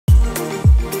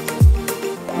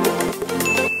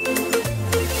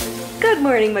Good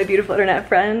morning, my beautiful internet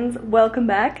friends. Welcome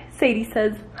back. Sadie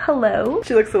says hello.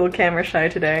 She looks a little camera shy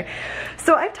today.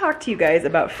 So I've talked to you guys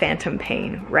about phantom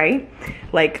pain, right?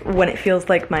 Like when it feels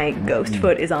like my ghost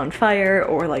foot is on fire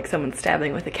or like someone's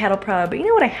stabbing with a cattle prod. But you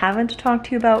know what I haven't talked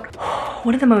to you about?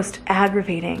 One of the most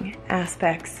aggravating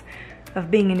aspects of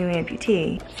being a new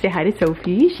amputee. Say hi to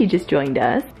Sophie, she just joined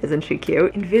us. Isn't she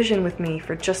cute? Envision with me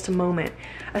for just a moment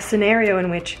a scenario in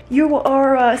which you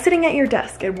are sitting at your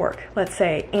desk at work, let's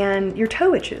say, and your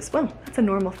toe itches. Well, that's a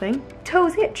normal thing.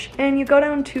 Toes itch, and you go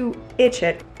down to itch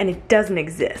it, and it doesn't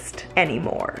exist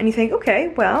anymore. And you think,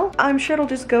 okay, well, I'm sure it'll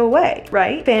just go away,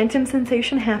 right? Phantom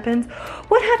sensation happens.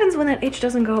 What happens when that itch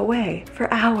doesn't go away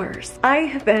for hours? I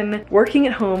have been working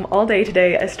at home all day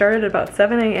today. I started at about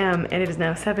 7 a.m. and it is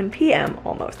now 7 p.m.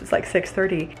 almost. It's like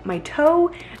 6:30. My toe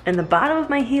and the bottom of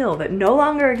my heel that no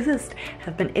longer exist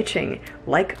have been itching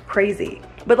like crazy.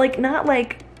 But not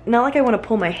like I want to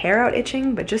pull my hair out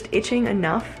itching, but just itching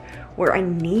enough where I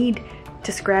need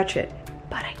to scratch it,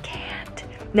 but I can't.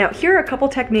 Now, here are a couple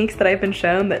techniques that I've been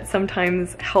shown that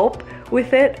sometimes help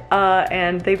with it,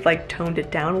 and they've like toned it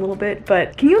down a little bit,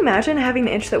 but can you imagine having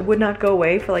the itch that would not go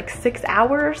away for like 6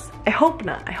 hours? I hope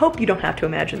not. I hope you don't have to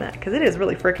imagine that, because it is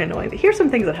really freaking annoying, but here's some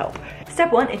things that help.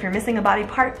 Step 1, if you're missing a body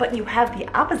part, but you have the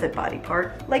opposite body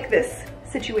part, like this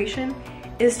situation,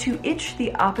 is to itch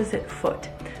the opposite foot.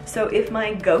 So if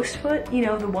my ghost foot, you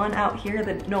know, the one out here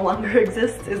that no longer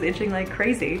exists, is itching like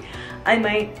crazy, I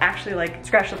might actually like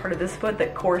scratch the part of this foot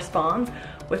that corresponds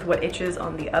with what itches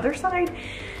on the other side.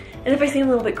 And if I seem a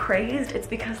little bit crazed, it's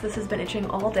because this has been itching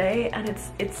all day and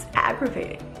it's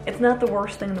aggravating. It's not the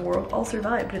worst thing in the world, I'll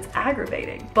survive, but it's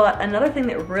aggravating. But another thing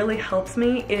that really helps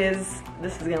me is,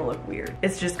 this is gonna look weird,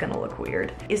 it's just gonna look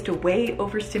weird, is to way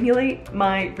overstimulate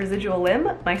my residual limb,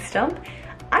 my stump.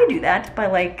 I do that by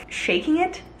like shaking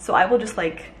it. So I will just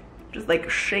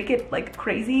shake it like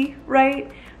crazy, right?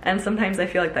 And sometimes I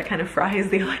feel like that kind of fries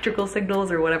the electrical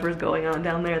signals or whatever's going on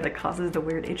down there that causes the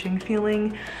weird itching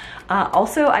feeling.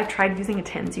 Also, I've tried using a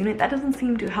TENS unit. That doesn't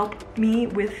seem to help me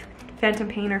with phantom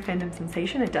pain or phantom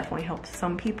sensation. It definitely helps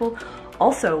some people.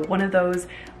 Also, one of those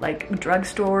like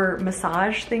drugstore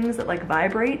massage things that like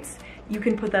vibrates, you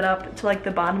can put that up to like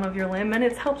the bottom of your limb, and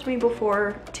it's helped me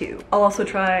before too. I've also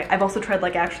tried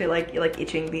like actually like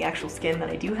itching the actual skin that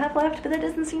I do have left, but that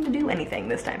doesn't seem to do anything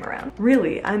this time around.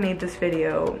 Really, I made this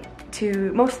video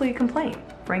to mostly complain,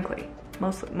 frankly.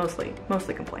 Mostly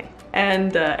complain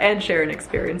and share an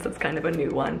experience that's kind of a new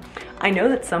one. I know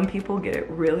that some people get it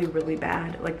really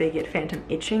bad, like they get phantom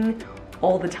itching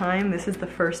all the time. This is the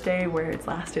first day where it's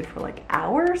lasted for like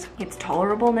hours. It's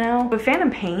tolerable now, but phantom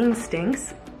pain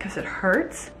stinks because it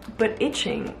hurts, but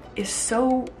itching is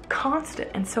so constant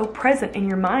and so present in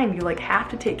your mind, you like have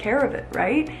to take care of it,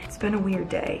 right? It's been a weird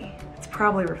day. It's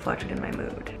probably reflected in my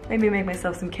mood. Maybe make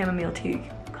myself some chamomile tea,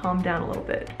 calm down a little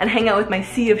bit, and hang out with my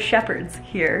sea of shepherds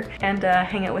here,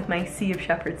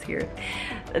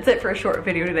 That's it for a short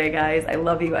video today, guys. I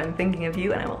love you, I'm thinking of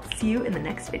you, and I will see you in the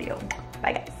next video.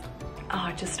 Bye, guys. Oh,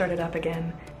 it just started up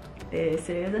again. This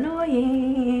is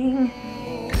annoying.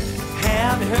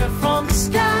 Haven't heard from the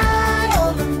sky.